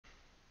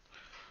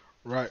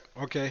Right.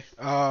 Okay.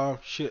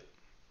 Shit.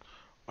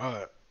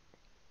 Alright.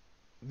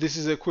 This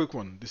is a quick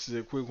one. This is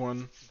a quick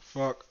one.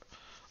 Fuck.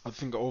 I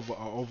think I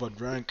over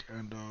drank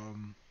and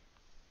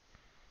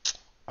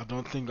I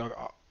don't think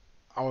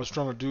I was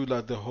trying to do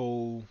like the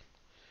whole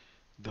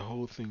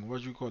thing.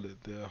 What do you call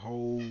it? The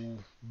whole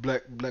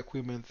black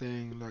women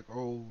thing. Like,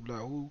 oh,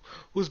 like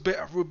who's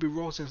better, Ruby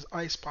Rose and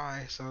Ice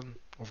Spice? And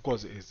of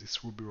course it is.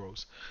 It's Ruby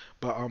Rose.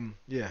 But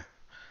yeah.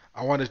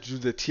 I wanted to do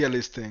the tier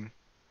list thing.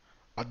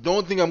 I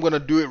don't think I'm gonna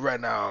do it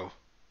right now.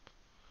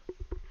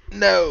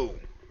 No.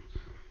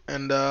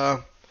 And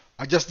I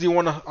just didn't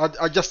wanna.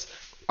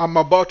 I'm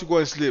about to go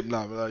and sleep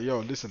now. Like, yo,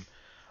 listen.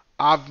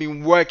 I've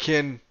been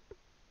working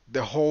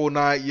the whole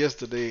night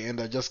yesterday, and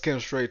I just came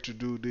straight to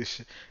do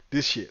this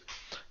shit.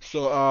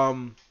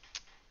 So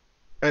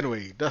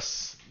anyway,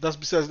 that's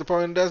besides the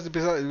point. That's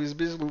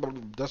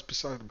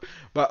beside.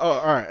 But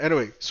all right.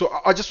 Anyway, so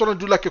I just want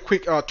to do like a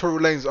quick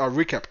Tory Lanez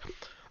recap.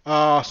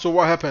 So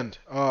what happened?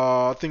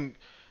 I think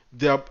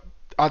they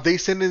are they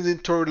sending in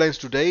Tory Lanez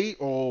today,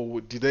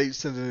 or did they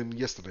send it in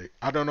yesterday?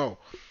 I don't know.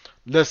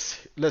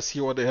 Let's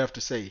hear what they have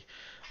to say.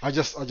 I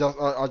just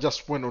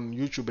went on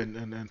YouTube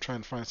and try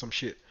and find some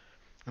shit,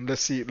 and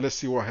let's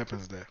see what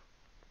happens there.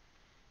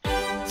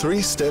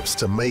 3 steps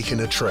to making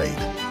a trade.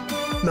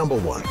 Number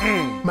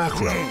 1,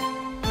 macro.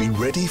 Be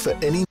ready for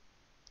any.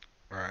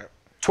 All right.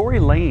 Tory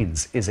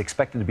Lanez is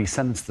expected to be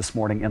sentenced this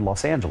morning in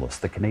Los Angeles.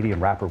 The Canadian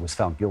rapper was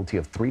found guilty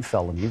of 3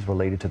 felonies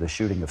related to the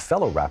shooting of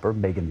fellow rapper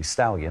Megan Thee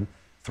Stallion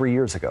 3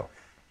 years ago.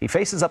 He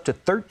faces up to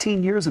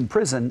 13 years in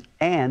prison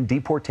and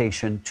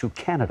deportation to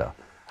Canada.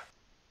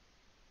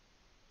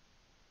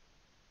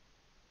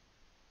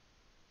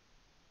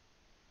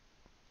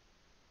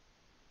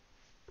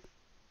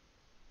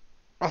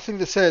 I think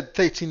they said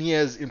 13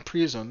 years in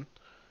prison,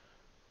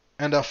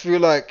 and I feel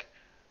like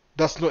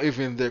that's not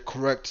even the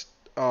correct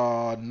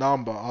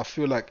number. I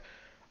feel like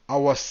I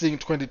was seeing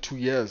 22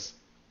 years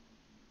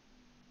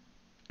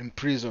in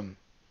prison,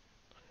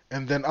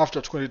 and then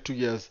after 22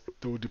 years,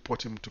 they will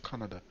deport him to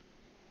Canada.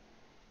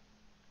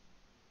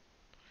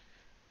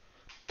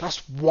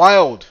 That's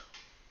wild.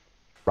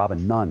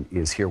 Robin Nunn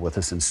is here with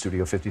us in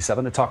Studio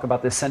 57 to talk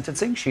about this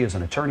sentencing. She is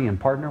an attorney and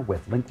partner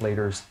with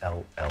Linklaters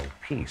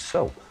LLP.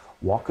 So,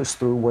 walk us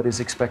through what is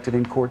expected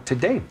in court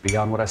today,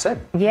 beyond what I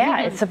said.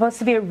 Yeah, it's supposed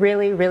to be a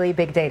really, really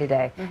big day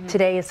today.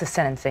 Today is the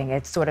sentencing.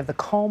 It's sort of the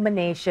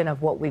culmination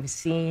of what we've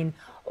seen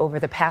over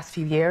the past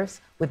few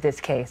years with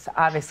this case.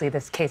 Obviously,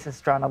 this case has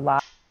drawn a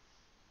lot.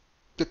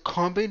 The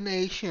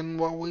combination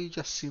what we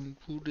just seen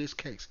through this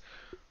case.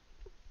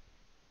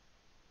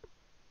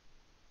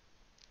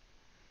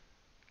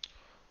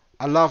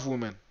 I love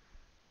women.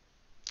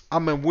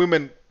 I'm a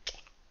women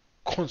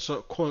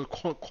connoisseur.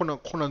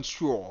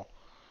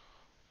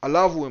 I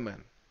love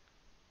women,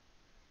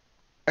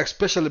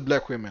 especially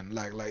black women.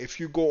 Like if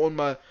you go on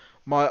my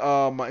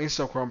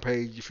Instagram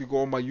page, if you go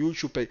on my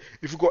YouTube page,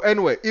 if you go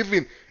anywhere,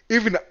 even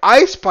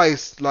Ice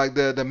Spice, like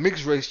the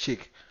mixed race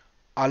chick.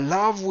 I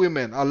love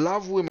women. I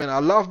love women. I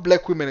love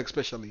black women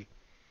especially.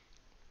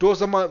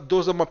 Those are my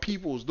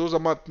peoples. Those are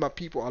my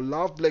people. I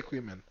love black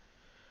women.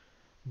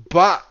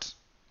 But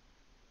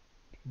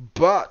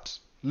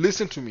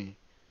listen to me.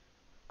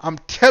 I'm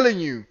telling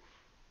you,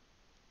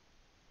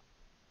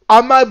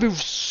 I might be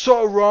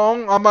so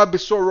wrong. I might be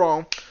so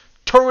wrong.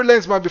 Tory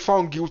Lanez might be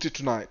found guilty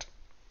tonight.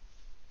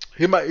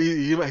 He might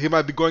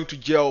be going to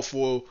jail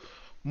for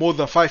more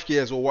than 5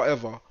 years or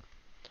whatever.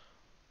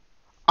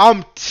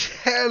 I'm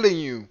telling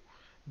you,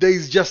 there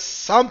is just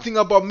something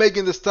about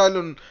Megan Thee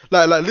Stallion.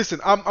 Like listen,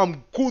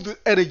 I'm good with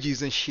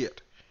energies and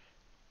shit.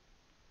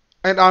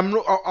 And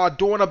I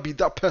don't wanna be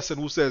that person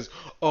who says,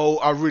 "Oh,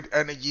 I read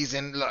energies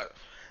and like."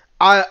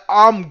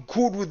 I'm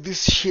good with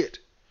this shit.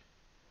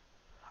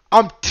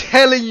 I'm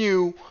telling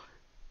you,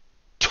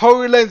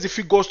 Tory Lanez, if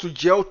he goes to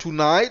jail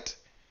tonight,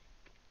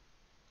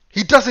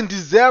 he doesn't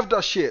deserve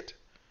that shit.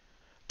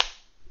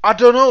 I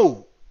don't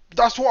know.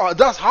 That's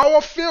how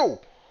I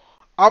feel.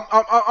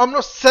 I'm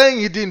not saying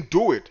he didn't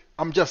do it.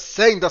 I'm just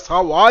saying that's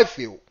how I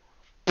feel.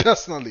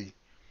 Personally.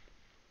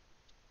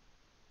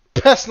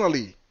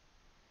 Personally.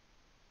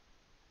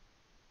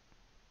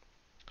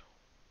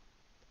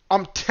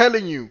 I'm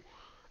telling you,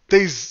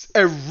 there's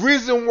a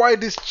reason why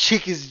this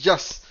chick is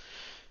just.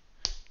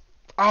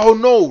 I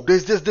don't know.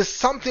 There's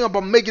something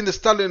about Megan Thee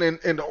Stallion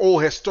and all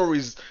her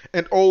stories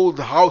and all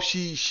how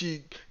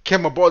she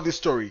came about this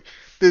story.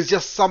 There's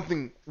just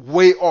something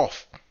way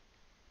off.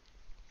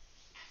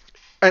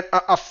 And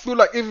I feel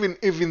like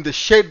even the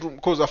shade room,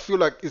 because I feel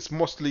like it's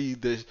mostly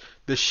the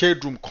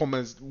shade room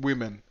comments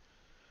women.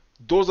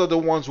 Those are the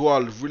ones who are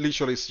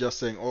literally just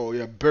saying, "Oh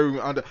yeah, bury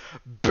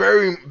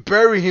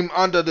him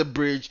under the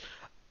bridge."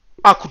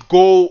 I could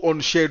go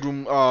on shade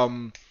room.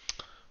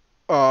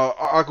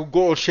 I could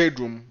go on shade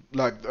room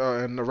like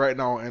and right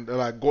now and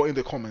like go in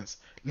the comments.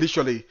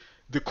 Literally,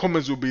 the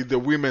comments will be the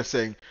women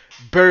saying,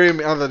 "Bury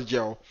him under the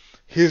jail.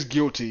 He's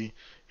guilty.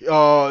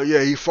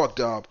 Yeah, he fucked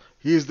up.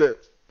 He's the."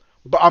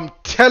 But I'm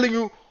telling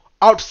you,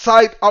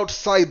 outside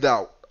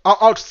that,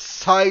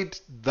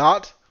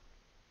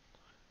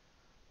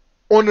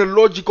 on a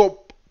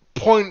logical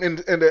point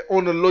and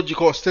on a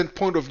logical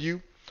standpoint of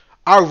view,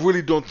 I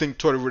really don't think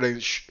Tory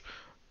Lanez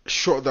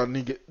shot that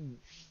nigga,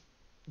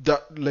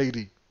 that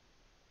lady.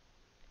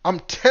 I'm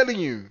telling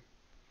you.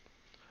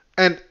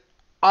 And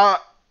I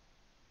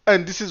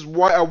and this is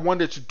why I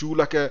wanted to do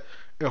like a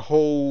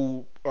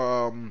whole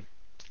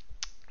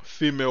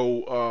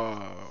female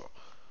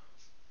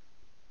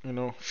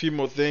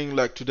female thing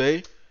like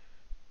today,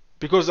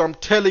 because I'm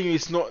telling you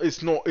it's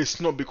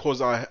not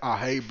because I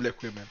hate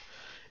black women,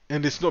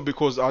 and it's not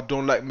because I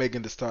don't like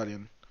Megan Thee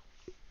Stallion.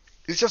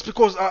 It's just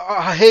because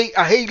I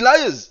hate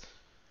liars.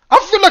 I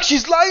feel like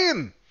she's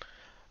lying.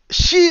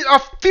 I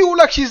feel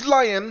like she's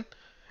lying,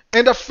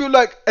 and I feel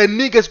like a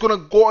nigga's gonna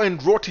go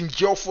and rot in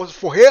jail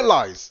for her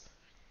lies.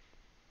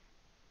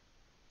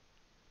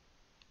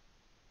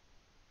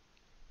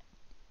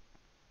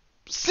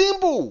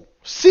 Simple.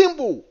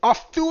 I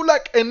feel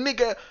like a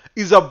nigga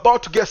is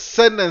about to get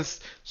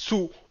sentenced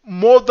to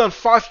more than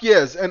 5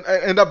 years, and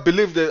I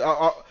believe that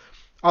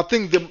I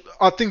think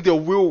they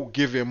will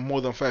give him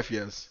more than 5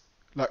 years,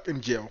 like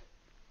in jail.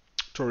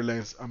 Tory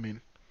Lanez, I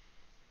mean,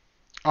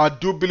 I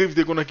do believe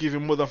they're gonna give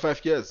him more than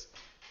 5 years,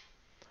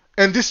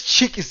 and this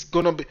chick is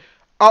gonna be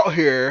out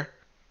here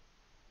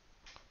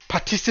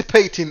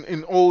participating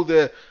in all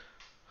the.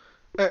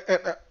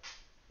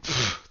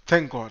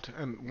 Thank God.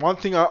 And one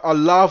thing I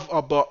love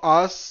about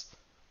us,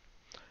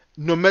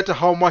 no matter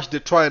how much they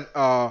try and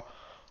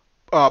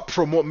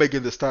promote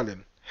Megan Thee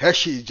Stallion, her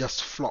shit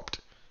just flopped.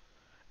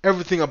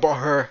 Everything about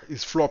her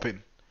is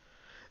flopping.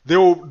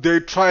 They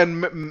try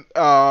and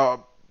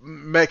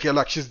make her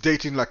like she's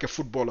dating like a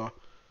footballer.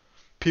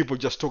 People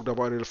just talked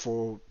about it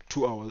for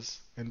 2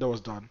 hours and that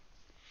was done.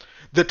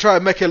 They try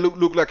and make her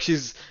look like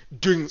she's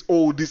doing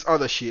all this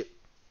other shit.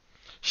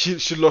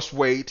 She lost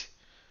weight.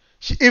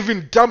 She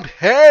even dumped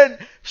her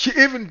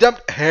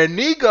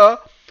nigga,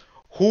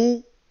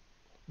 who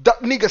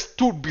that nigga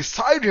stood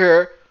beside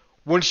her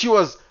when she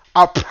was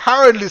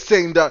apparently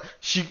saying that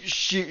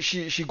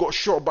she got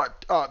shot by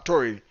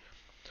Tory.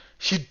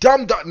 She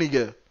dumped that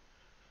nigga,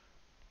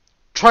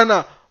 trying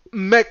to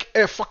make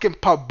a fucking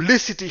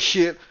publicity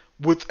shit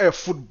with a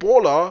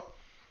footballer,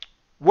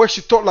 where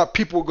she thought like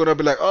people were gonna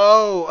be like,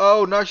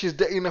 oh, now she's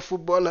dating a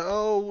footballer.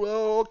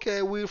 Oh,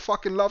 okay, we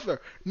fucking love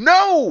her.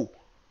 No,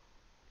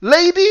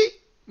 lady,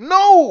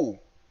 no.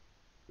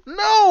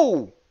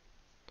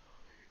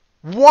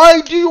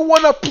 Why do you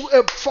want to put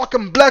a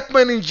fucking black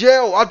man in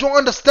jail? I don't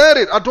understand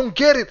it. I don't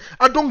get it.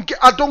 I don't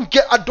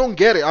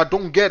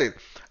get it.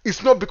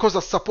 It's not because I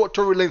support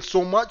Tory Lanez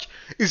so much.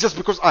 It's just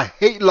because I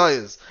hate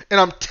liars. And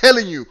I'm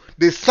telling you,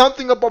 there's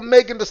something about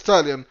Megan Thee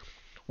Stallion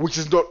which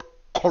is not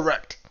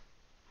correct.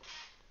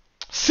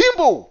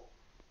 Simple.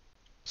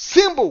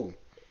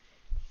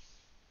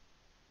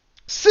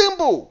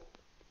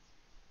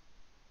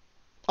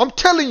 I'm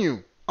telling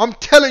you.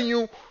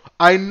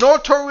 I know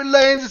Tory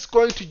Lanez is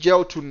going to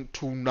jail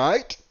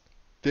tonight.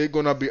 They're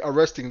gonna be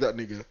arresting that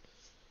nigga.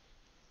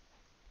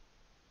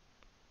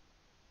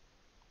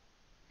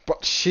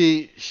 But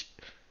she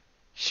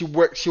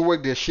worked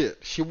their shit.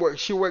 She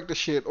worked the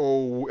shit,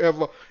 or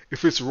whoever.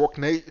 If it's Rock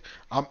Nate,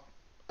 I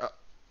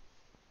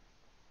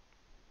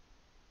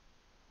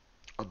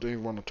don't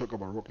even want to talk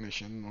about Rock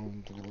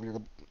Nation.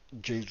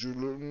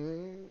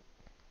 Jeju.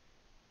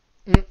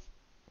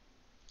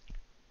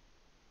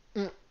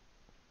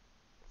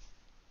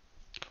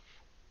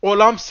 All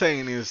I'm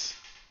saying is,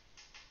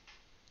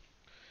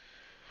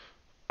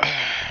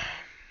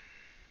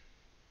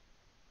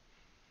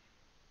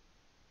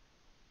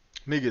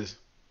 niggas,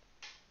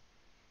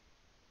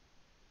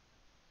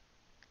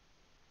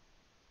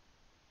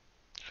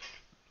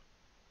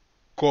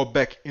 go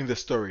back in the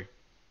story.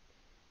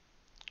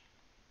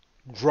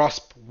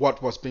 Grasp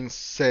what was being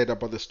said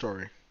about the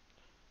story.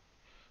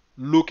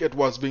 Look at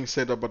what's being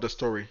said about the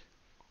story.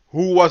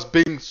 Who was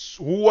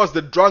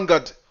the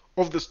drunkard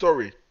of the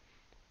story?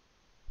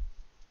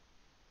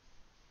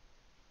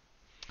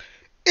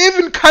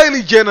 Even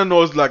Kylie Jenner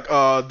knows like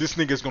this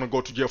nigga is gonna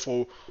go to jail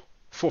for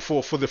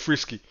the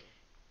frisky.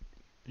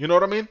 You know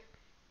what I mean?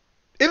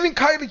 Even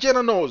Kylie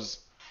Jenner knows.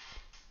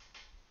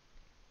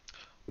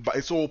 But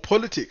it's all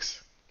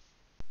politics.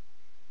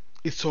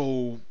 It's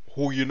all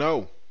who you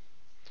know.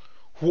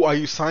 Who are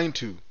you signed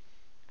to?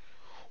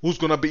 Who's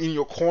gonna be in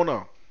your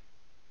corner?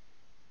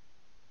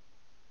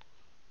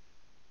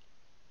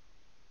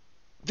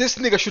 This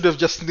nigga should have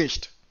just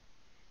snitched.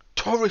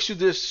 Tory should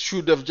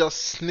have just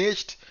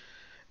snitched.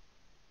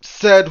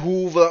 Said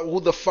who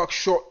the fuck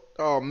shot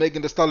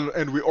Megan Thee Stallion,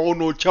 and we all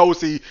know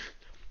Chelsea.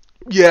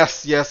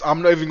 Yes,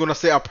 I'm not even gonna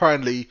say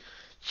apparently.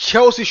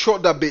 Chelsea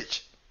shot that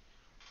bitch.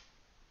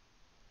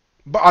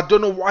 But I don't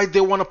know why they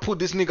wanna put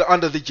this nigga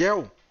under the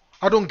jail.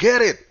 I don't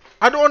get it.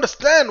 I don't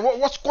understand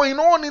what's going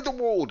on in the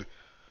world.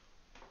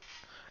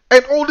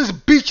 And all these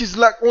bitches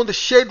like on the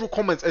shade room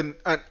comments, and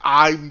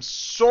I'm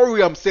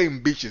sorry I'm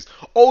saying bitches.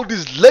 All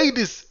these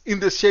ladies in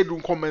the shade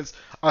room comments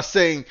are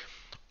saying,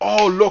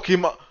 oh look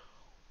him up.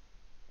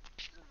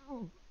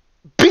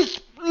 Bitch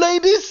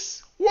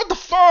ladies, what the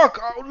fuck?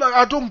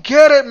 I don't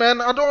get it,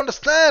 man. I don't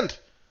understand.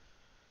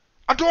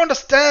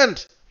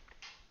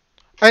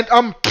 And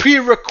I'm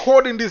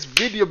pre-recording this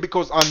video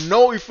because I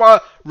know if I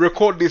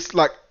record this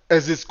like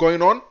as it's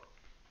going on,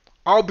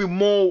 I'll be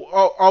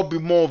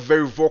more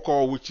very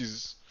vocal, which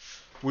is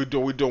we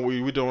don't want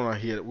to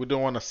hear, we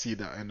don't want to see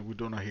that, and we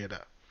don't want to hear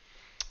that.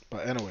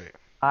 But anyway,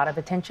 A lot of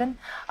attention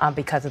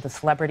because of the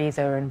celebrities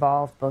that are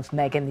involved. Both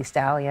Megan Thee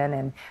Stallion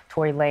and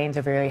Tory Lanez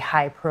are very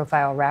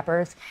high-profile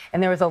rappers,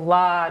 and there was a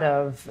lot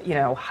of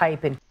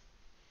hype and.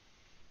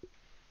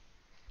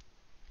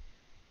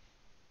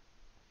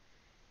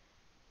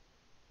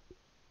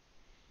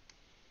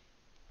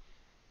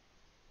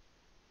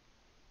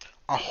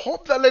 I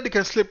hope that lady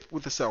can sleep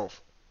with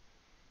herself.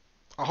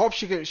 I hope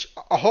she can.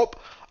 I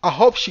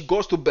hope she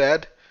goes to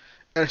bed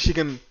and she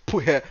can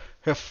put her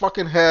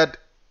fucking head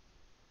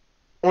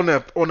on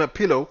a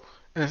pillow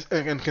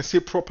and can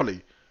sleep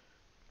properly,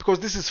 because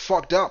this is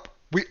fucked up.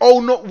 We all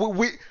know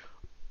we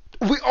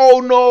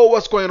all know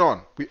what's going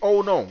on. We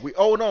all know. We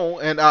all know.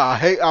 And I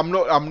hate. I'm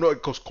not a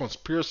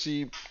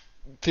conspiracy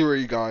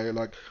theory guy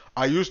like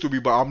I used to be,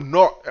 but I'm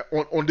not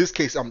on this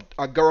case.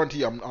 I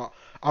guarantee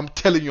I'm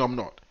telling you I'm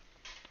not.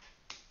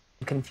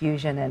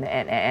 Confusion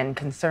and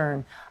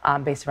concern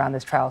based around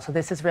this trial. So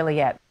this is really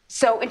it.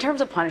 So in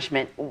terms of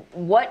punishment,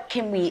 what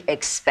can we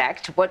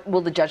expect? What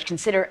will the judge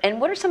consider? And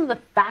what are some of the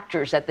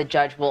factors that the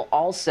judge will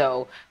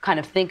also kind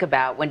of think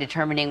about when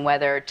determining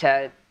whether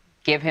to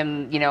give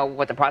him,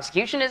 what the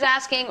prosecution is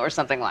asking or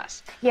something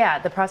less? Yeah,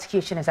 the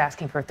prosecution is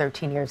asking for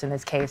 13 years in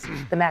this case.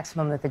 The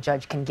maximum that the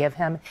judge can give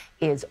him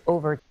is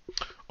over.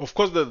 Of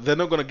course, they're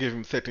not gonna give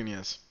him 13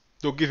 years.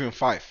 They'll give him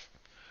 5.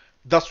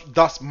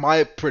 That's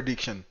my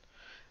prediction.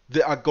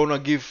 They are gonna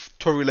give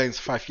Tory Lanez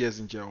 5 years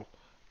in jail.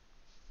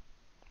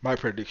 My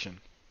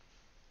prediction.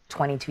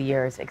 22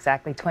 years,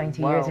 exactly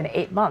 22 Whoa. years and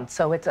 8 months.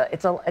 So it's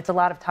a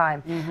lot of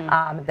time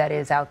that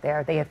is out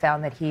there. They have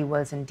found that he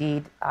was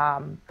indeed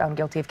found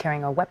guilty of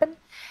carrying a weapon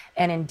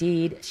and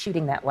indeed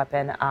shooting that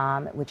weapon,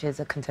 which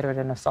is considered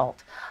an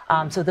assault.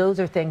 So those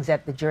are things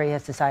that the jury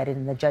has decided,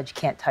 and the judge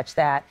can't touch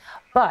that.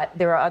 But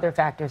there are other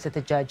factors that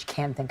the judge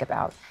can think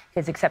about.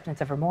 His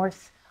acceptance of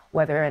remorse,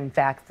 whether in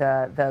fact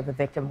the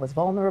victim was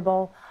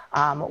vulnerable,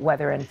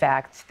 whether in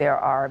fact there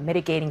are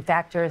mitigating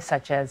factors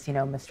such as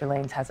Mr.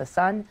 Lanez has a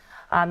son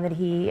that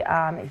he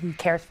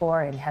cares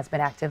for and has been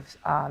active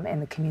in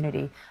the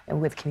community and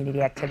with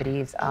community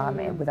activities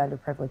and with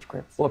underprivileged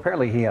groups. Well,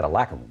 apparently he had a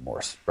lack of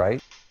remorse,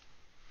 right?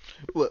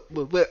 Well,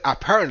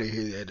 apparently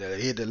he had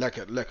a lack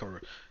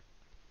of.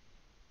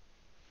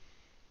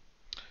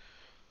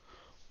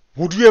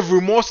 Would you have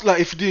remorse like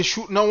if you didn't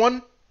shoot no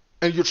one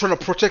and you're trying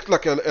to protect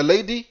like a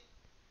lady?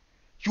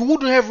 You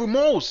wouldn't have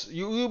remorse.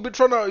 You'd be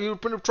trying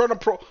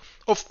to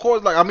of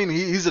course, like, I mean,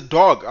 he's a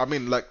dog. I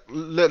mean, like,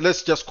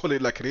 let's just call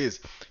it like it is.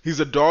 He's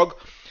a dog.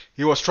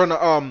 He was trying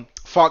to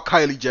fuck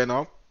Kylie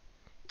Jenner.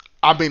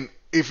 I mean,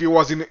 if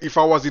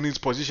I was in his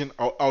position,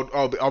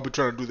 I'll be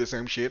trying to do the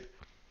same shit.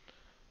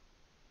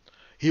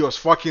 He was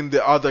fucking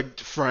the other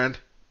friend,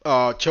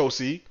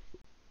 Chelsea.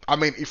 I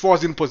mean, if I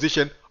was in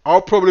position,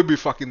 I'll probably be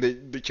fucking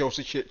the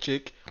Chelsea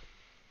chick.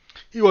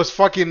 He was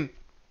fucking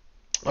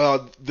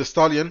the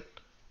Stallion.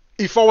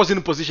 If I was in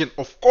a position,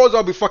 of course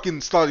I'll be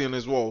fucking Stallion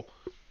as well.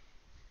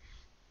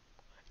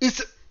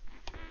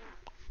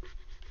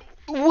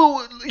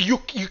 You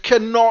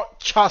cannot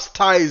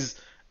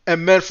chastise a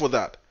man for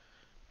that.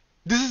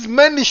 This is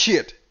manly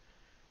shit.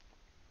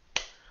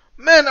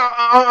 Man,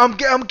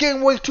 I'm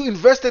getting way too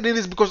invested in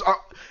this because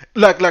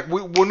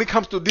when it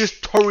comes to this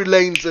Tory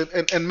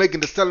Lanez and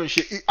making the Stallion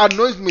shit, it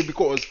annoys me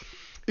because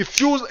it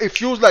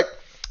feels like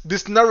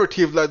this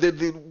narrative like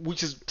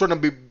which is trying to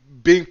be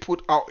being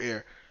put out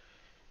here.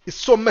 It's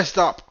so messed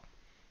up,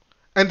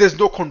 and there's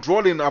no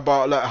controlling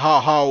about like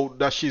how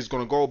that shit's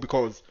gonna go,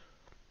 because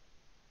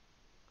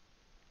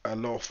a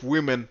lot of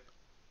women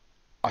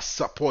are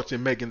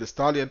supporting Megan Thee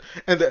Stallion,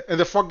 and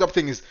the fucked up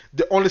thing is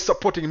they're only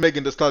supporting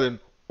Megan Thee Stallion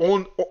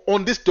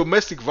on this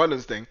domestic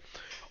violence thing.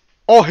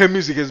 All her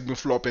music has been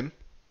flopping.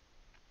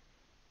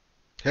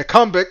 Her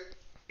comeback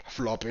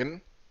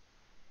flopping.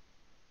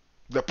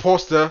 The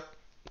poster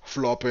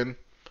flopping.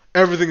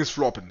 Everything is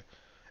flopping.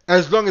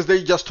 As long as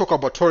they just talk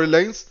about Tory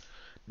Lanez,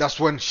 that's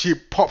when she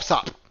pops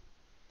up.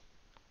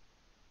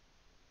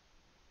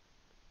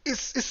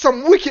 It's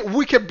some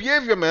wicked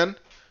behavior, man.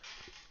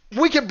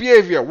 Wicked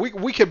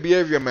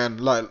behavior, man.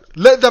 Like,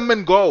 let that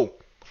man go.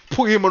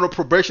 Put him on a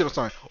probation or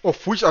something.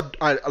 Of which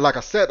like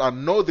I said, I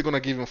know they're gonna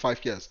give him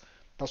 5 years.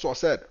 That's what I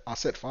said. I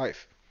said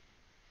 5.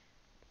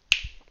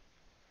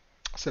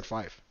 I said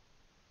 5.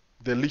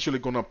 They're literally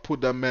gonna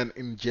put that man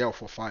in jail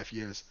for 5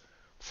 years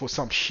for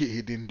some shit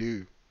he didn't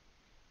do.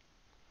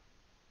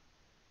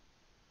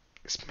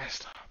 It's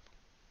messed up.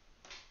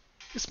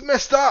 It's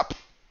messed up.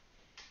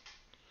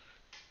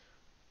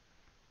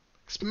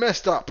 It's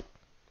messed up.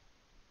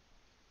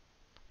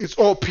 It's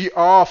all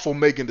PR for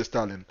Megan Thee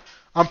Stallion.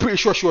 I'm pretty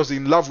sure she was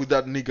in love with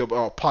that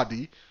nigga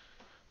Paddy.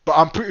 But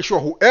I'm pretty sure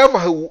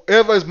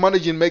whoever is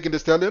managing Megan Thee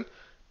Stallion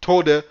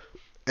told her,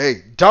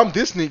 hey, dump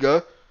this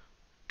nigga.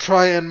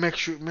 Try and make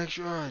sure,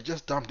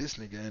 just dump this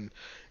nigga and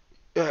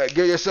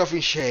get yourself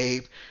in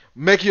shape.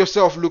 Make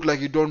yourself look like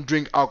you don't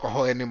drink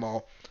alcohol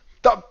anymore.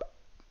 That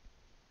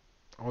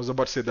I was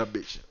about to say that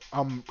bitch.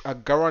 I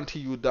guarantee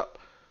you that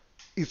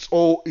it's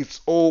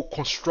all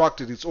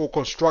constructed. It's all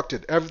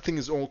constructed. Everything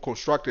is all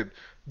constructed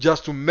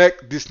just to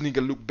make this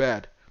nigga look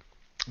bad.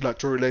 Like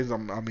Tory Lanez,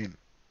 I mean.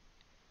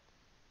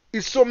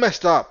 It's so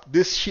messed up.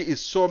 This shit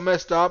is so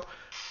messed up.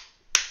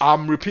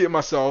 I'm repeating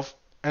myself,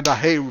 and I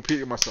hate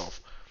repeating myself.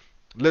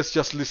 Let's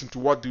just listen to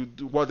what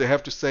they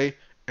have to say,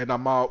 and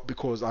I'm out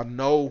because I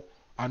know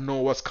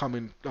what's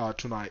coming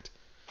tonight.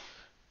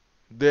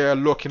 They're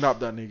locking up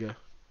that nigga.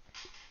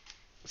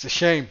 It's a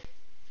shame.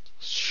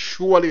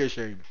 Surely a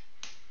shame.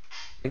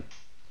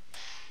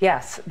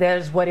 Yes,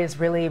 there's what is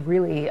really,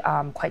 really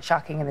quite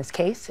shocking in this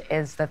case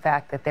is the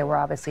fact that there were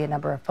obviously a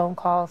number of phone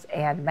calls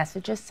and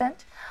messages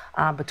sent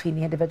between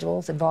the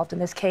individuals involved in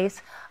this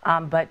case.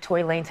 But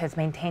Tory Lanez has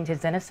maintained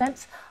his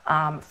innocence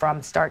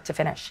from start to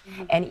finish.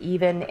 And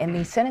even in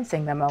the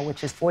sentencing memo,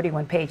 which is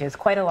 41 pages,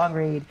 quite a long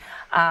read,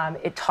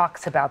 it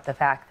talks about the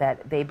fact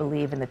that they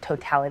believe in the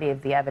totality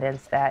of the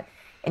evidence that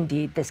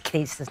indeed this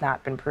case has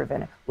not been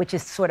proven, which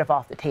is sort of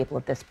off the table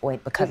at this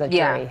point because a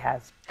jury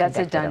has That's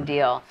a done him.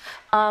 deal.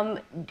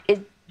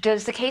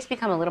 Does the case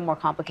become a little more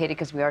complicated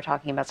because we are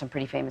talking about some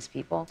pretty famous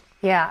people?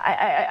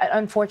 Yeah,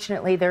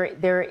 unfortunately,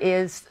 there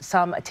is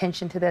some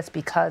attention to this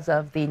because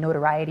of the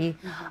notoriety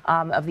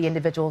of the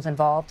individuals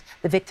involved.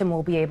 The victim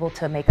will be able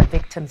to make a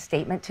victim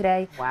statement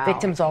today. Wow.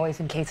 Victims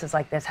always, in cases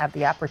like this, have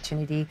the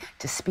opportunity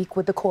to speak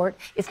with the court.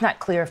 It's not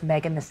clear if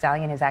Megan Thee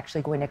Stallion is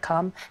actually going to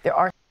come. There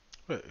are.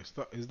 Wait,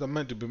 is that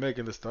meant to be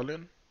Megan Thee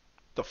Stallion?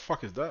 The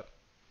fuck is that?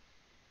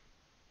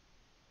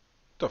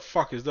 The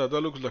fuck is that?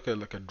 That looks like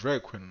a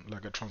drag queen,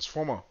 like a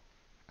transformer.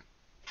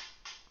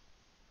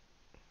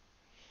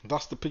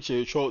 That's the picture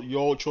you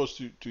all chose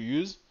to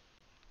use.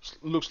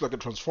 Looks like a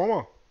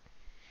transformer.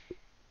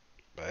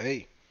 But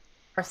hey.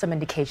 Are some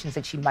indications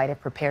that she might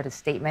have prepared a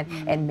statement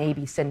and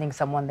maybe sending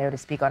someone there to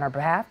speak on her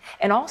behalf.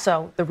 And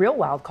also, the real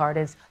wild card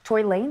is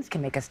Tory Lanez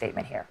can make a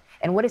statement here.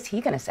 And what is he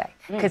going to say?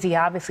 Because he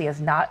obviously has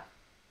not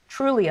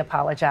truly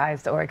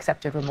apologized or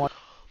accepted remorse.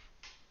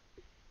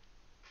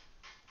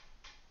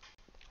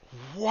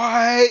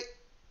 Why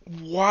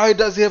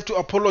does he have to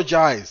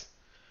apologize?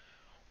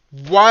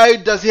 Why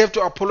does he have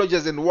to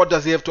apologize, and what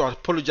does he have to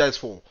apologize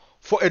for?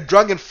 For a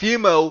drunken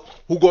female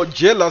who got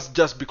jealous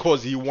just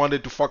because he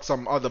wanted to fuck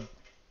some other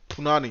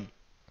punani.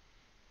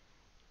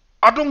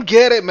 I don't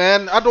get it,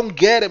 man. I don't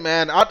get it,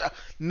 man.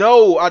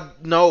 No,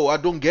 I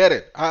don't get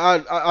it.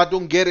 I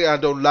don't get it. I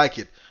don't like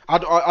it.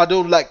 I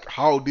don't like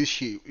how this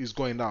shit is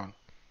going down.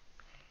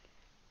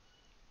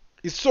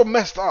 It's so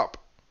messed up.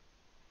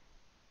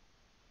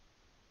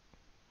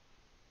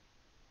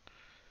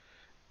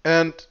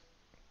 And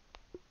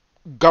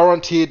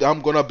guaranteed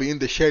I'm gonna be in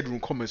the shade room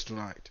comments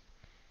tonight.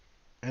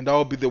 And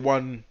I'll be the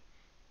one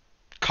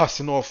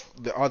cussing off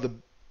the other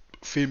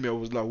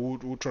females like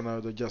who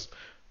trying to just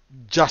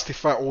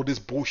justify all this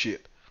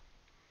bullshit.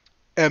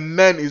 A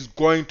man is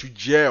going to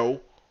jail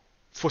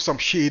for some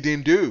shit he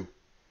didn't do.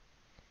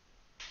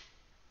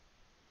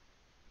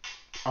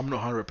 I'm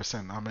not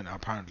 100%. I mean,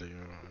 apparently,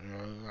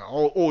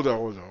 all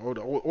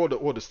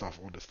the stuff.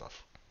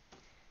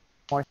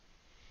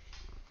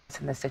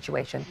 In this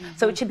situation.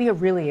 So it should be a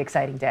really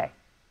exciting day.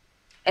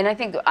 And I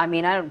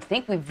don't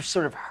think we've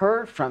sort of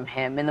heard from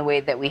him in the way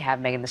that we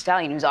have Megan Thee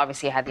Stallion, who's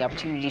obviously had the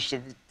opportunity to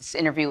do this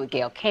interview with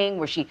Gayle King,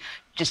 where she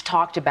just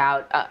talked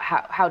about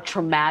how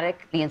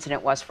traumatic the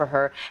incident was for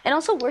her, and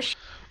also where she.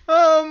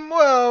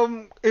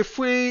 Well, if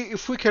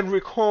we can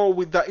recall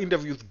with that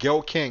interview with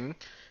Gayle King,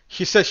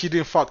 she said she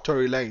didn't fuck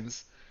Tory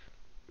Lanez.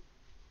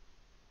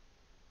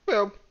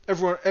 Well,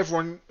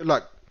 everyone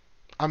like,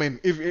 I mean,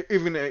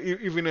 even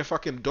a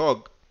fucking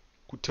dog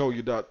could tell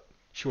you that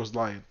she was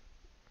lying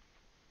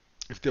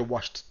if they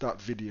watched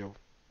that video.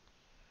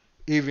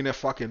 Even a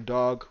fucking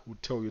dog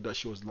would tell you that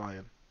she was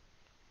lying.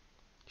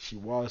 She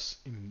was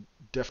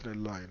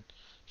definitely lying.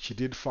 She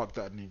did fuck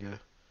that nigga.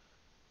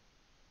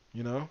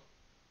 You know?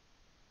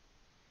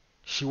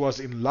 She was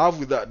in love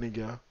with that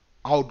nigga.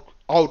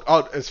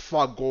 Out as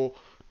far go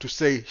to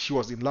say she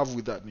was in love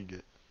with that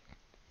nigga.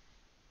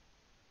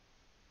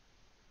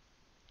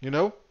 You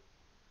know?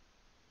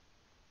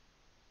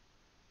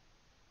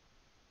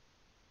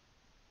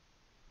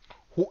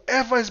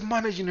 Whoever is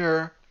managing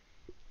her,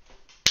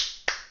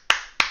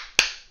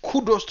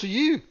 kudos to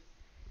you.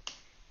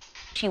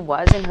 She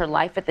was in her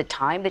life at the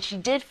time, that she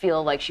did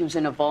feel like she was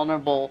in a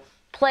vulnerable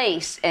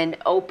place and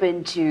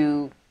open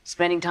to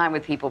spending time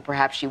with people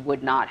perhaps she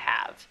would not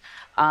have.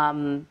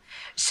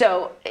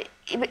 So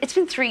it's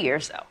been 3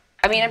 years, though.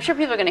 I mean, I'm sure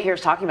people are going to hear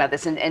us talking about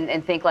this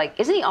and think, like,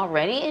 isn't he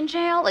already in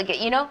jail?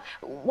 Like, you know,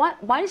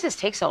 why does this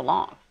take so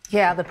long?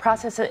 Yeah, the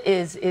process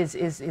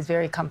is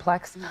very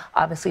complex,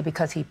 obviously,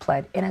 because he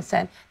pled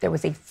innocent. There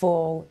was a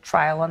full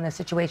trial on this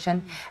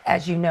situation.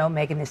 As you know,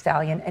 Megan Thee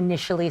Stallion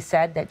initially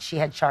said that she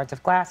had shards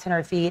of glass in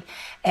her feet,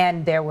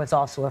 and there was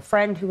also a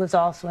friend who was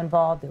also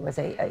involved. There was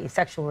a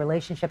sexual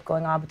relationship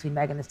going on between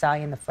Megan Thee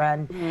Stallion, the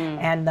friend,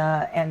 and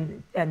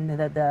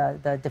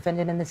the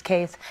defendant in this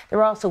case. There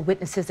were also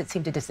witnesses that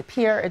seemed to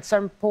disappear at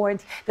some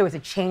points. There was a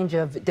change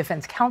of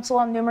defense counsel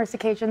on numerous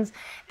occasions.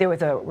 There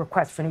was a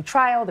request for a new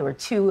trial. There were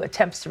 2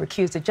 attempts to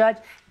recuse the judge.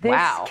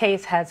 This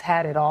case has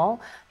had it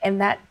all,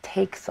 and that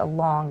takes a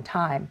long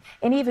time.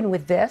 And even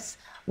with this,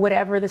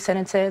 whatever the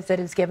sentence is that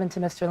is given to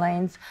Mr.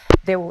 Lanez,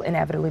 there will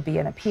inevitably be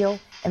an appeal,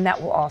 and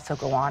that will also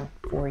go on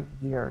for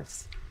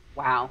years.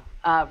 Wow.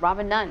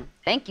 Robin Nunn,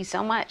 thank you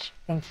so much.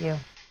 Thank you.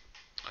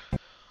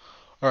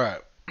 All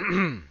right.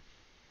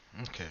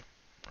 Okay.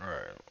 All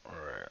right.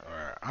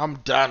 I'm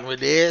done with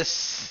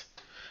this.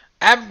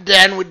 I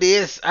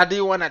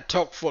didn't want to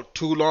talk for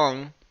too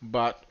long,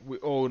 but we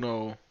all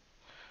know.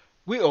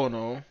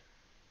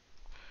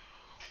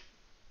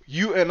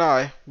 You and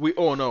I, we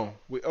all know.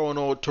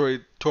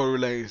 Tory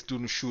Lanez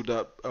didn't shoot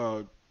that.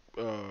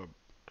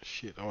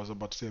 Shit, I was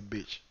about to say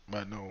bitch,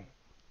 but no,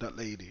 that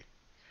lady.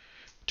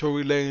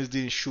 Tory Lanez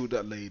didn't shoot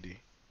that lady.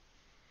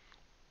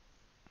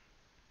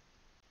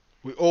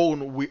 We all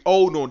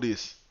know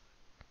this.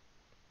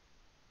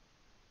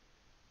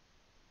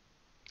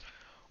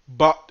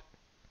 But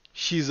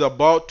she's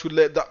about to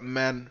let that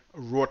man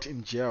rot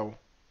in jail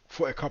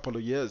for a couple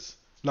of years.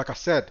 Like I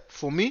said,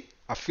 for me,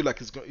 I feel like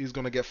he's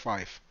gonna get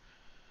 5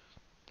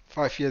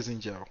 years in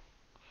jail.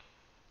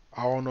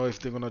 I don't know if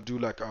they're gonna do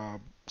like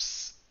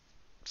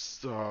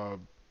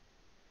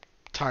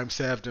time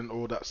served and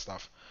all that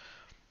stuff,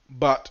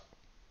 but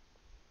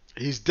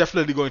he's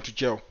definitely going to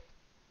jail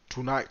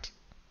tonight.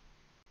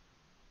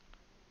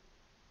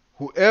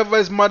 Whoever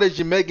is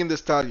managing Megan Thee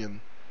Stallion,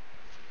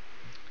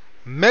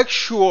 make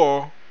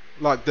sure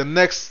like the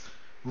next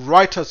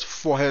writers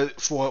for her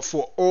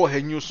for all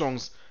her new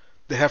songs,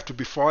 they have to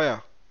be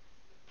fire.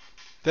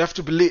 They have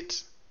to be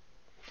lit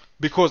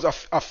because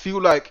I feel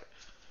like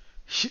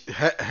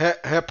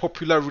her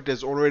popularity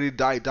has already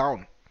died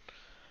down.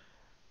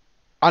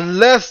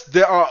 Unless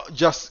they are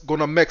just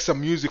gonna make some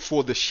music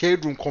for the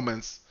shade room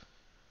comments,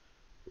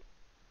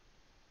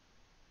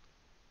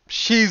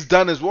 she's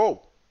done as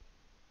well.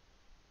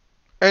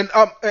 And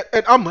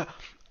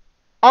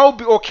I'll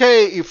be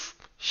okay if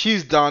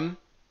she's done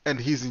and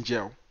he's in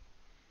jail.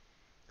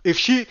 If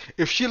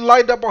she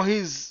lied about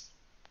his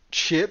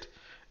shit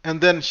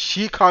and then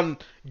she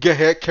can't get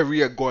her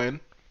career going,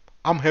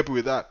 I'm happy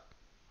with that.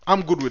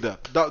 I'm good with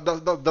that.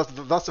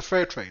 That's a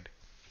fair trade.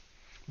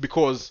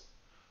 Because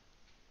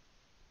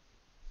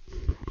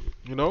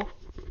you know.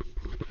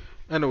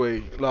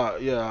 Anyway,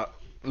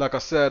 like I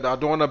said, I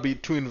don't wanna be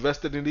too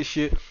invested in this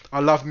shit. I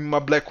love me my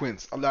black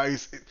queens.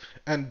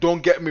 And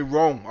don't get me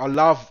wrong, I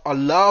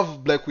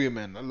love black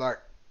women.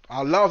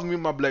 I love me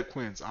my black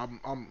queens. I'm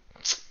I'm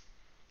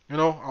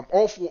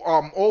all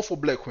for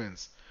black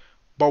queens.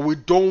 But we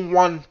don't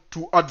want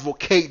to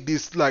advocate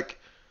this like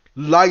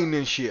lying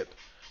and shit.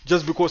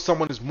 Just because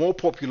someone is more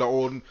popular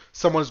or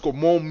someone's got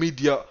more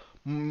media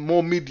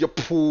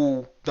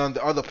pool than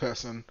the other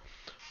person.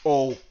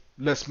 Oh,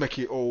 let's make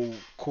it all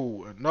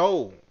cool.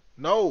 No,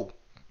 no,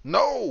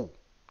 no,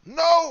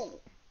 no,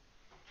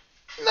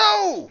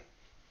 no.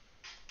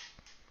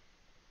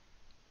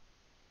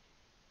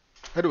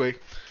 Anyway,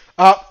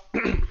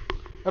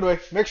 anyway,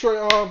 make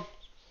sure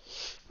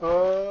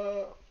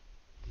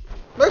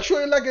make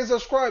sure you like and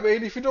subscribe,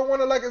 and if you don't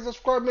want to like and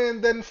subscribe, man,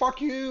 then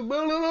fuck you.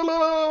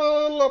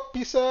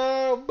 Peace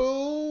out,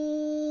 boo.